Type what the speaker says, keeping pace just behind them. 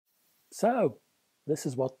So, this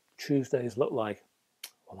is what Tuesdays look like.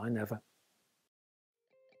 Well, I never.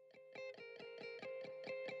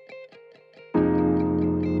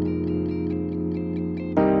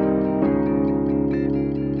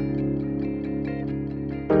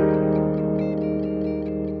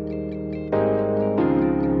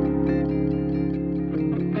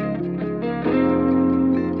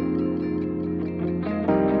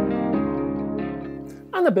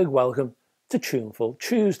 And a big welcome to Tuneful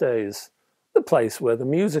Tuesdays, the place where the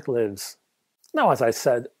music lives. Now, as I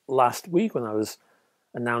said last week when I was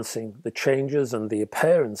announcing the changes and the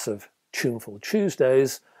appearance of Tuneful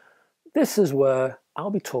Tuesdays, this is where I'll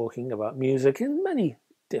be talking about music in many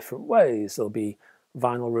different ways. There'll be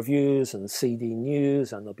vinyl reviews and CD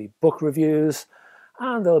news, and there'll be book reviews,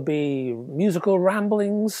 and there'll be musical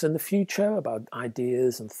ramblings in the future about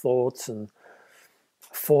ideas and thoughts and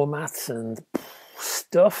formats and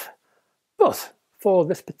stuff. But for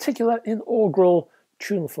this particular inaugural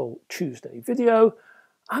Tuneful Tuesday video,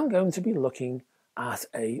 I'm going to be looking at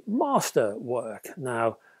a masterwork.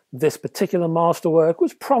 Now, this particular masterwork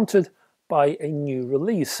was prompted by a new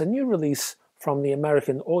release from the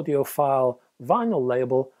American audiophile vinyl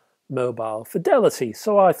label mobilefidelity.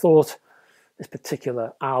 So I thought this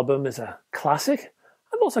particular album is a classic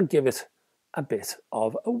and also give it a bit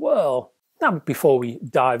of a whirl. Now, before we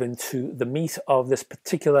dive into the meat of this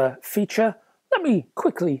particular feature, let me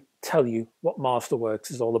quickly tell you what Masterworks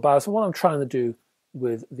is all about and what I'm trying to do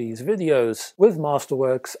with these videos. With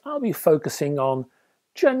Masterworks, I'll be focusing on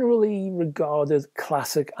generally regarded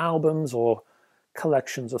classic albums or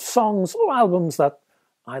collections of songs or albums that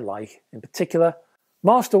I like in particular.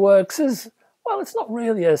 Masterworks is, well, it's not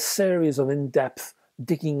really a series of in-depth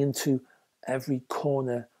digging into every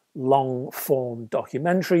corner long-form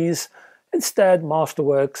documentaries. Instead,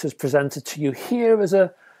 Masterworks is presented to you here as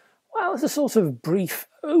a sort of brief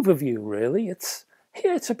overview, really. It's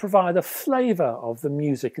here to provide a flavour of the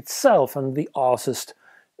music itself and the artist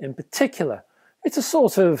in particular. It's a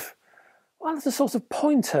sort of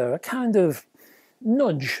pointer, a kind of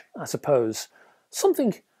nudge, I suppose.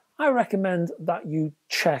 Something I recommend that you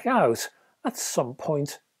check out at some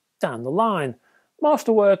point down the line.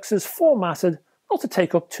 Masterworks is formatted not to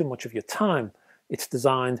take up too much of your time. It's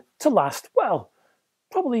designed to last, well,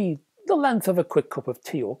 probably the length of a quick cup of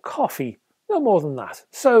tea or coffee, no more than that.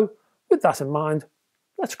 So, with that in mind,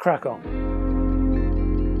 let's crack on.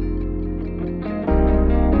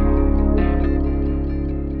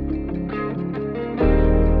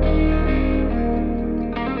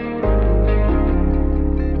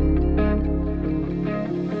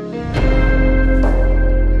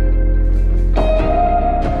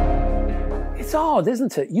 It's odd,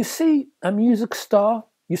 isn't it? You see a music star,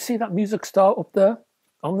 you see that music star up there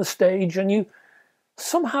on the stage, and you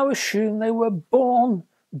somehow assume they were born,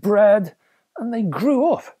 bred, and they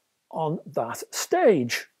grew up on that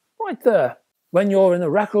stage, right there. When you're in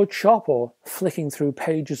a record shop or flicking through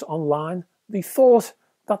pages online, the thought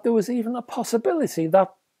that there was even a possibility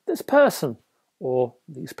that this person or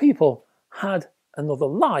these people had another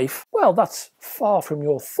life, well, that's far from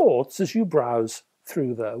your thoughts as you browse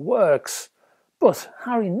through their works. But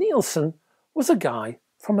Harry Nilsson was a guy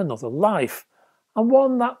from another life, and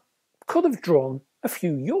one that could have drawn a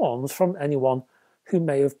few yawns from anyone who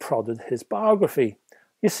may have prodded his biography.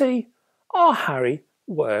 You see, our Harry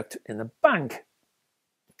worked in a bank.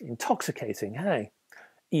 Intoxicating, hey?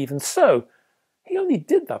 Even so, he only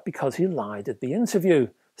did that because he lied at the interview,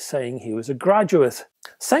 saying he was a graduate.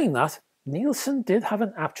 Saying that, Nilsson did have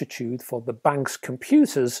an aptitude for the bank's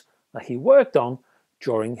computers that he worked on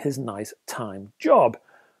during his night-time job,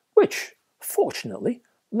 which, fortunately,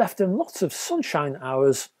 left him lots of sunshine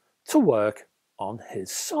hours to work on his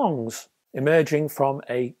songs. Emerging from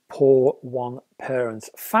a poor one-parent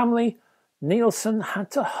family, Nilsson had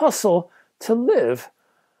to hustle to live,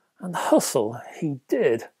 and hustle he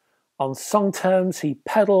did. On song terms, he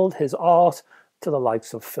peddled his art to the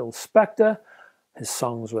likes of Phil Spector. His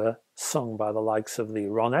songs were sung by the likes of the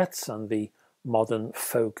Ronettes and the Modern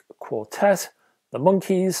Folk Quartet, the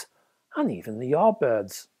Monkees, and even the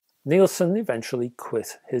Yardbirds. Nilsson eventually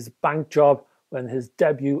quit his bank job when his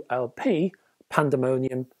debut LP,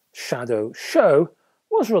 Pandemonium Shadow Show,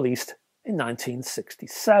 was released in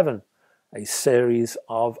 1967. A series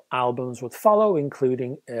of albums would follow,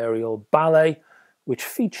 including Aerial Ballet, which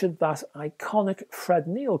featured that iconic Fred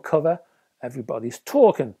Neil cover, Everybody's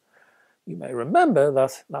Talkin'. You may remember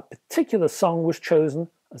that that particular song was chosen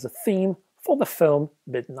as a theme for the film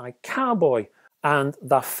Midnight Cowboy, and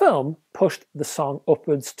that film pushed the song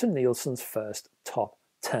upwards to Nilsson's first top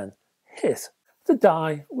 10 hit. The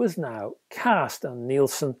die was now cast, and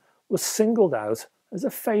Nilsson was singled out as a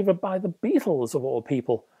favour by the Beatles of all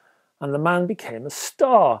people, and the man became a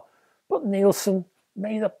star. But Nilsson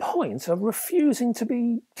made a point of refusing to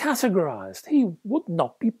be categorised. He would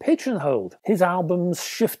not be pigeonholed. His albums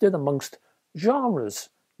shifted amongst genres,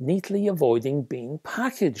 neatly avoiding being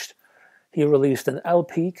packaged. He released an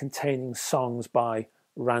LP containing songs by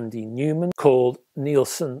Randy Newman called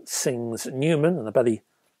Nilsson Sings Newman, and I bet he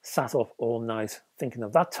sat up all night thinking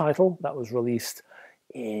of that title. That was released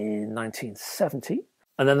in 1970.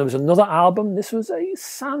 And then there was another album. This was a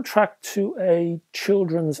soundtrack to a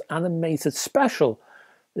children's animated special.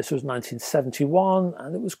 This was 1971,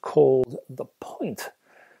 and it was called The Point.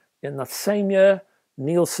 In that same year,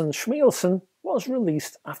 Nilsson Schmilsson was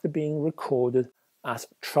released after being recorded at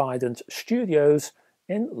Trident Studios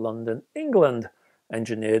in London, England,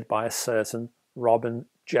 engineered by a certain Robin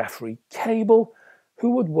Jeffrey Cable,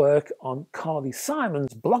 who would work on Carly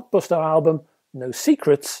Simon's blockbuster album No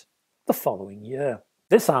Secrets the following year.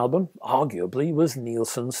 This album, arguably, was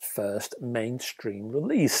Nilsson's first mainstream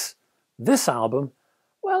release. This album,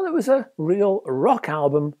 well, it was a real rock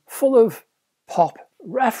album full of pop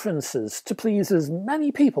references to please as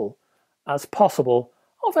many people as possible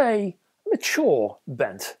of a mature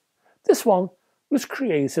bent. This one was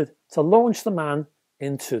created to launch the man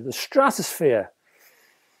into the stratosphere.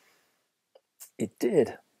 It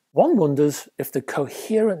did. One wonders if the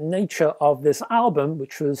coherent nature of this album,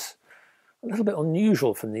 which was a little bit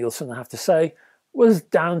unusual for Nilsson, I have to say, was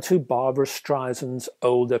down to Barbra Streisand's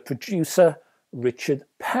older producer, Richard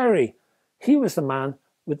Perry. He was the man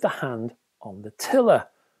with the hand on the tiller.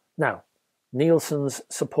 Now, Nilsson's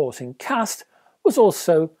supporting cast was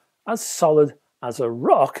also as solid as a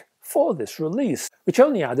rock for this release, which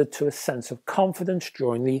only added to a sense of confidence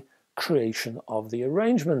during the creation of the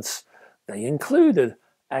arrangements. They included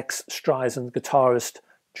ex-Streisand guitarist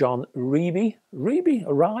John Reeby,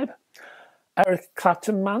 Eric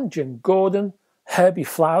Clapton man Jim Gordon, Herbie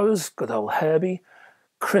Flowers, good old Herbie,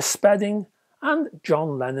 Chris Spedding, and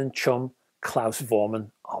John Lennon chum Klaus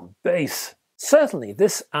Voormann on bass. Certainly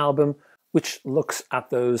this album, which looks at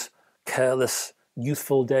those careless,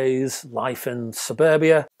 youthful days, life in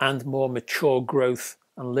suburbia, and more mature growth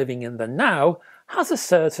and living in the now, has a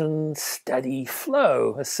certain steady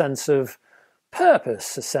flow, a sense of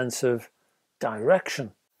purpose, a sense of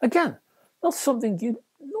direction. Again, not something you'd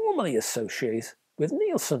normally associate with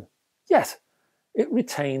Nilsson, yet it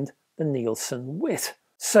retained the Nilsson wit.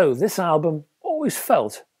 So this album always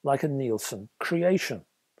felt like a Nilsson creation.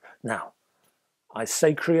 Now, I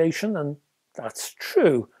say creation, and that's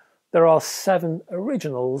true. There are 7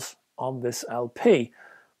 originals on this LP,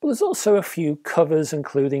 but there's also a few covers,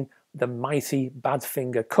 including the mighty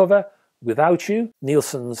Badfinger cover, Without You.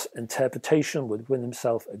 Nilsson's interpretation would win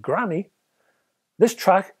himself a Grammy. This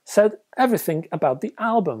track said everything about the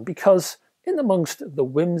album, because in amongst the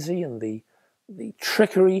whimsy and the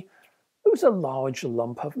trickery, there was a large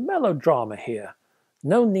lump of melodrama here.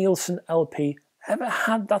 No Nilsson LP ever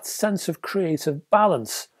had that sense of creative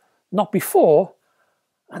balance, not before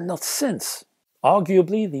and not since.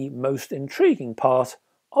 Arguably the most intriguing part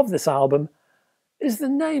of this album is the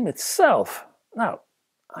name itself. Now,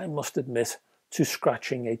 I must admit to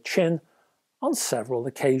scratching a chin on several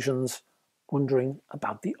occasions, wondering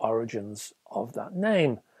about the origins of that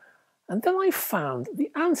name. And then I found the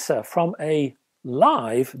answer from a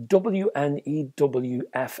live WNEW-FM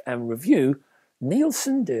review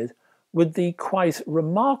Nilsson did with the quite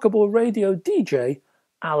remarkable radio DJ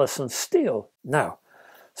Alison Steele. Now,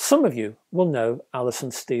 some of you will know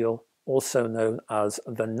Alison Steele, also known as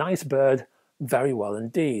the Nightbird, very well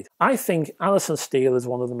indeed. I think Alison Steele is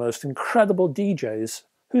one of the most incredible DJs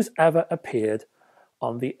who's ever appeared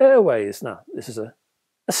on the airways. Now, this is a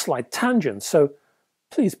slight tangent, so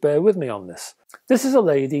please bear with me on this. This is a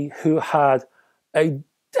lady who had a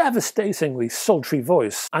devastatingly sultry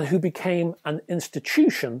voice and who became an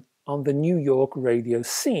institution on the New York radio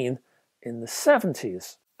scene in the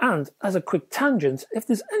 70s. And as a quick tangent, if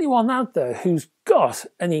there's anyone out there who's got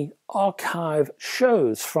any archive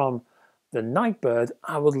shows from the Nightbird,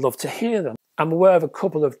 I would love to hear them. I'm aware of a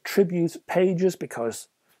couple of tribute pages because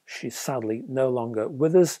she's sadly no longer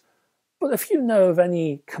with us. But if you know of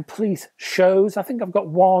any complete shows, I think I've got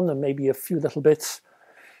one and maybe a few little bits.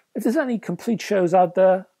 If there's any complete shows out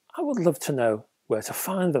there, I would love to know where to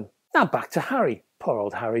find them. Now back to Harry. Poor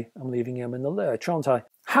old Harry. I'm leaving him in the lurch, aren't I?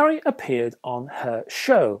 Harry appeared on her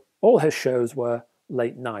show. All her shows were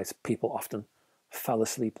late night. People often fell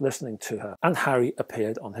asleep listening to her. And Harry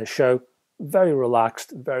appeared on her show, very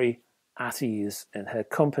relaxed, very at ease in her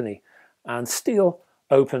company. And Steele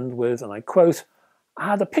opened with, and I quote, "I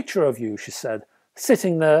had a picture of you," she said,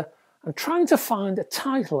 "sitting there and trying to find a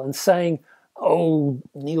title and saying, Oh,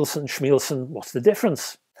 Nilsson Schmilsson, what's the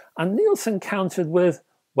difference? And Nilsson countered with,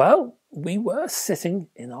 well, we were sitting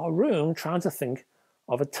in our room trying to think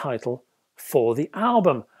of a title for the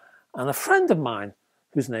album. And a friend of mine,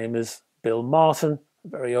 whose name is Bill Martin, a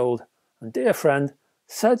very old and dear friend,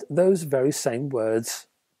 said those very same words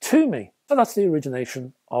to me. So that's the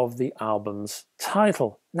origination of the album's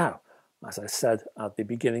title. Now, as I said at the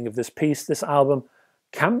beginning of this piece, this album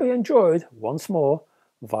can be enjoyed once more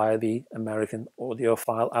via the American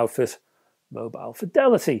audiophile outfit Mobile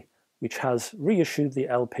Fidelity, which has reissued the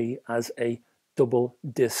LP as a double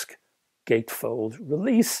disc gatefold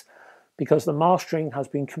release because the mastering has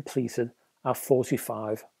been completed at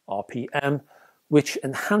 45 RPM, which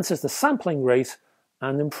enhances the sampling rate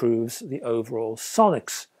and improves the overall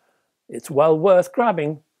sonics. It's well worth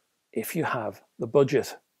grabbing if you have the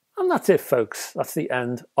budget. And that's it, folks. That's the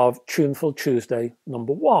end of Tuneful Tuesday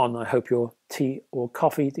 #1. I hope your tea or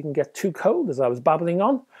coffee didn't get too cold as I was babbling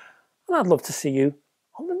on. And I'd love to see you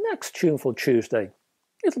on the next Tuneful Tuesday.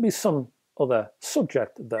 It'll be some other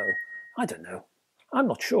subject, though. I don't know. I'm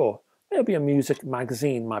not sure. Maybe a music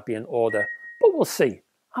magazine might be in order, but we'll see.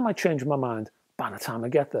 I might change my mind by the time I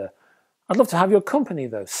get there. I'd love to have your company,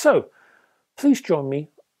 though. So please join me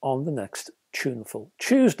on the next Tuneful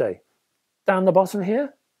Tuesday. Down the bottom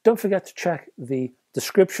here, don't forget to check the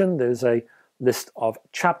description. There's a list of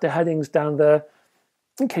chapter headings down there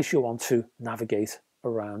in case you want to navigate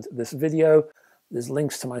around this video. There's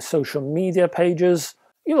links to my social media pages.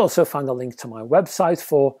 You'll also find a link to my website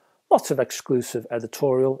for lots of exclusive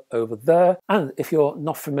editorial over there. And if you're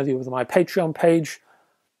not familiar with my Patreon page,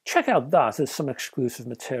 check out that. There's some exclusive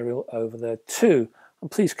material over there too. And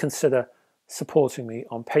please consider supporting me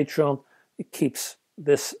on Patreon. It keeps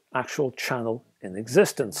this actual channel in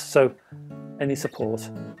existence, so any support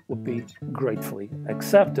would be gratefully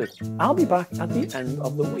accepted. I'll be back at the end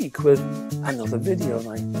of the week with another video, and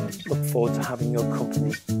I look forward to having your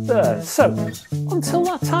company there. So until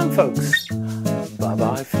that time, folks, bye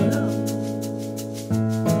bye for now.